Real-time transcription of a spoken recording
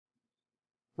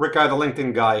Rick Guy, the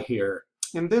LinkedIn Guy here.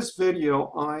 In this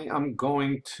video, I am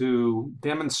going to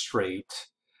demonstrate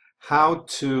how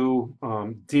to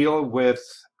deal with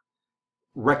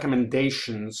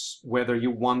recommendations, whether you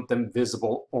want them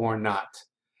visible or not.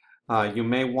 You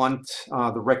may want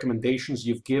the recommendations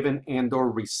you've given and or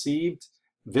received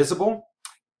visible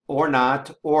or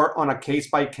not, or on a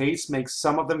case-by-case, make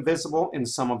some of them visible and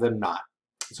some of them not.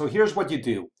 So here's what you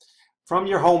do. From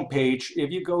your home page,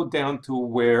 if you go down to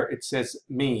where it says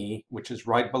Me, which is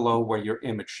right below where your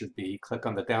image should be, click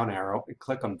on the down arrow and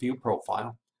click on View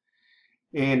Profile.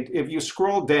 And if you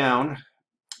scroll down,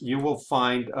 you will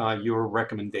find your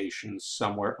recommendations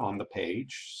somewhere on the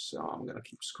page. So I'm going to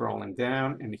keep scrolling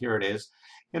down, and here it is.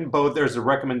 In both, there's the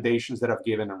recommendations that I've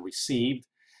given and received.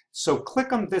 So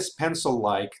click on this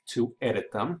pencil-like to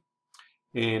edit them.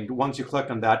 And once you click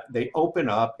on that, they open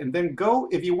up, and then go,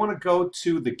 if you want to go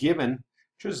to the given,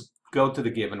 just go to the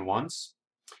given ones.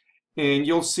 And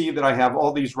you'll see that I have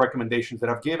all these recommendations that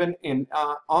I've given. And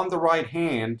on the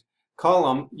right-hand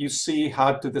column, you see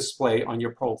how to display on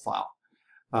your profile.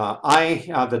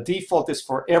 The default is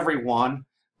for everyone,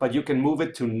 but you can move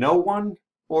it to no one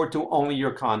or to only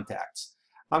your contacts.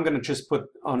 I'm going to just put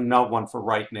on no one for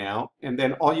right now. And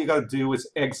then all you got to do is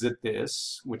exit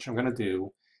this, which I'm going to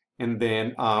do. And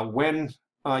then when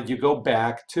you go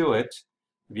back to it,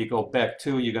 if you go back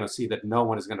to, you're going to see that no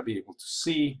one is going to be able to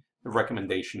see the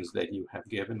recommendations that you have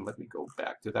given. Let me go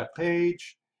back to that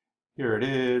page. Here it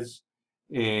is.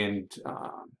 And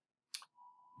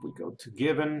we go to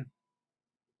given.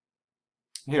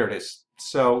 Here it is.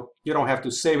 So you don't have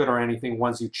to save it or anything.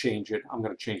 Once you change it, I'm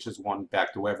going to change this one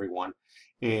back to everyone.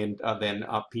 And then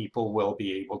people will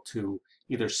be able to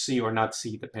either see or not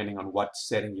see depending on what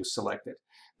setting you selected.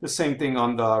 The same thing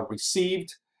on the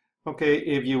received. Okay,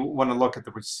 if you want to look at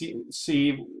the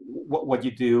receive, what you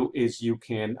do is you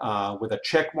can, with a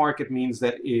check mark, it means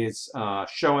that is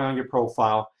showing on your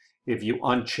profile. If you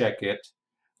uncheck it,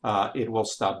 it will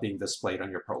stop being displayed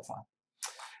on your profile.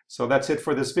 So that's it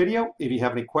for this video. If you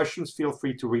have any questions, feel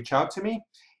free to reach out to me,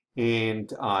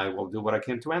 and I will do what I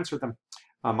can to answer them.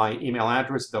 My email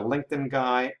address is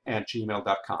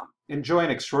thelinkedinguy@gmail.com. Enjoy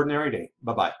an extraordinary day.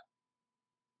 Bye-bye.